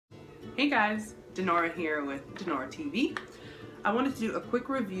Hey guys, Denora here with Denora TV. I wanted to do a quick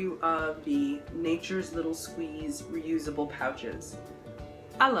review of the Nature's Little Squeeze reusable pouches.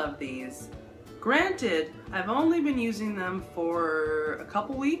 I love these. Granted, I've only been using them for a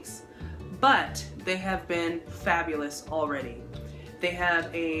couple weeks, but they have been fabulous already. They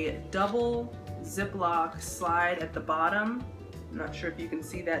have a double Ziploc slide at the bottom. I'm not sure if you can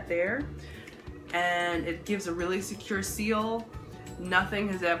see that there. And it gives a really secure seal. Nothing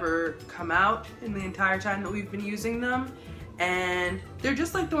has ever come out in the entire time that we've been using them. And they're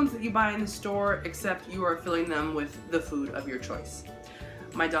just like the ones that you buy in the store, except you are filling them with the food of your choice.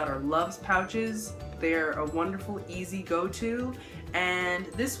 My daughter loves pouches. They're a wonderful, easy go-to. And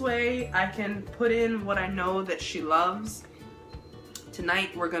this way I can put in what I know that she loves. Tonight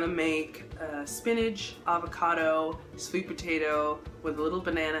we're gonna make spinach, avocado, sweet potato with a little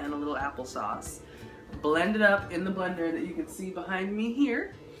banana and a little applesauce. Blend it up in the blender that you can see behind me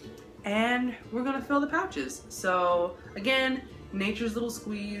here, and we're gonna fill the pouches. So again, Nature's Little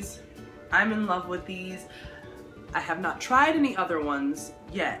Squeeze. I'm in love with these. I have not tried any other ones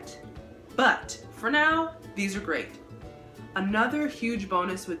yet, but for now, these are great. Another huge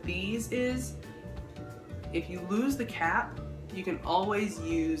bonus with these is if you lose the cap, you can always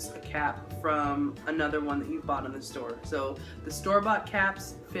use a cap from another one that you bought in the store. So the store-bought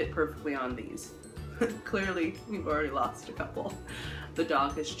caps fit perfectly on these. Clearly, we've already lost a couple. The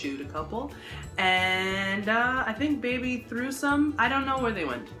dog has chewed a couple. And I think baby threw some. I don't know where they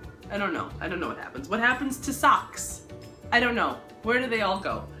went. I don't know. I don't know what happens. What happens to socks? I don't know. Where do they all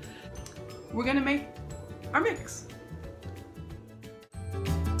go? We're gonna make our mix.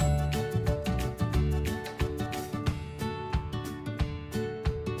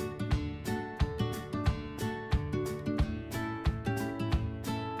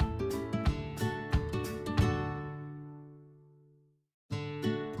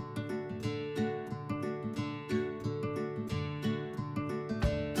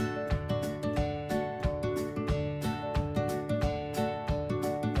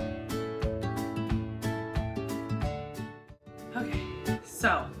 Okay,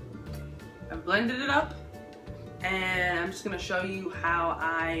 so I've blended it up and I'm just going to show you how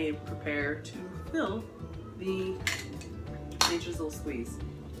I prepare to fill the Nature's Little Squeeze.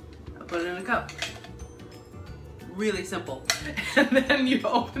 I put it in a cup. Really simple. And then you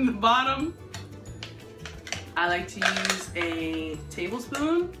open the bottom. I like to use a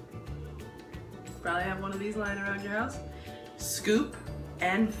tablespoon. Probably have one of these lying around your house. Scoop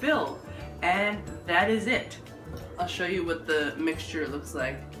and fill. And that is it. I'll show you what the mixture looks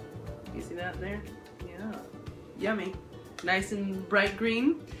like. You see that there? Yeah. Yummy. Nice and bright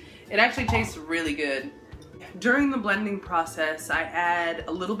green. It actually tastes really good. During the blending process, I add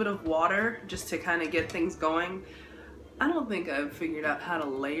a little bit of water just to kind of get things going. I don't think I've figured out how to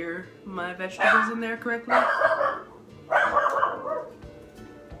layer my vegetables in there correctly.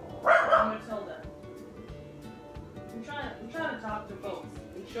 Matilda. I'm trying to talk to folks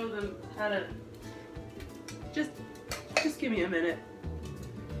and show them how to just give me a minute.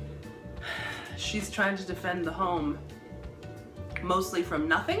 She's trying to defend the home, mostly from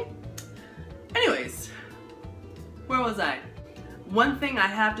nothing. Anyways, where was I? One thing I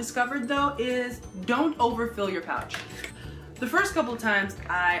have discovered though is don't overfill your pouch. The first couple times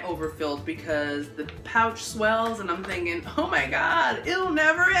I overfilled because the pouch swells and I'm thinking, oh my God, it'll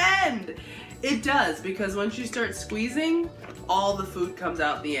never end. It does, because once you start squeezing, all the food comes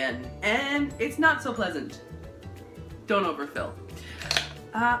out the end and it's not so pleasant. Don't overfill.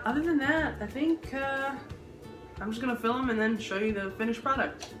 Other than that, I think I'm just gonna fill them and then show you the finished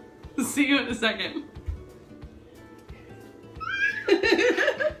product. See you in a second.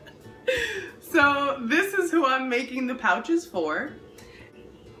 So this is who I'm making the pouches for.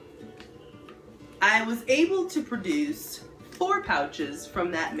 I was able to produce 4 pouches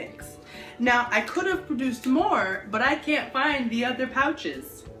from that mix. Now I could have produced more, but I can't find the other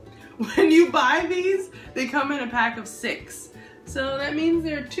pouches. When you buy these, they come in a pack of 6. So that means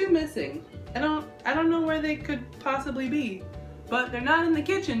there are 2 missing. I don't know where they could possibly be, but they're not in the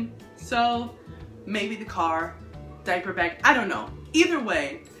kitchen. So maybe the car, diaper bag, I don't know. Either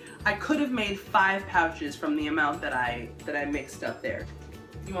way, I could have made 5 pouches from the amount that I mixed up there.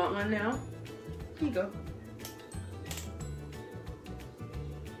 You want one now? Here you go.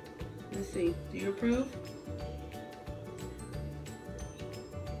 Let's see, do you approve?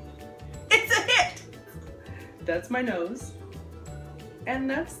 It's a hit! That's my nose. And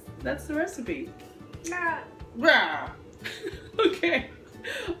that's the recipe. Okay,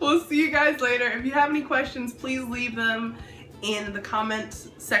 we'll see you guys later. If you have any questions, please leave them in the comment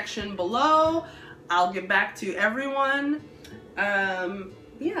section below. I'll get back to everyone.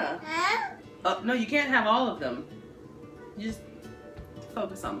 Yeah. Oh, no, you can't have all of them. You just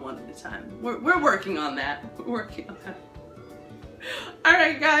focus on one at a time. We're working on that. We're working on that.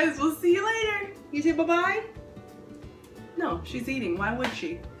 Alright guys, we'll see you later. You say bye-bye? No, she's eating. Why would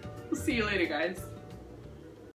she? We'll see you later, guys.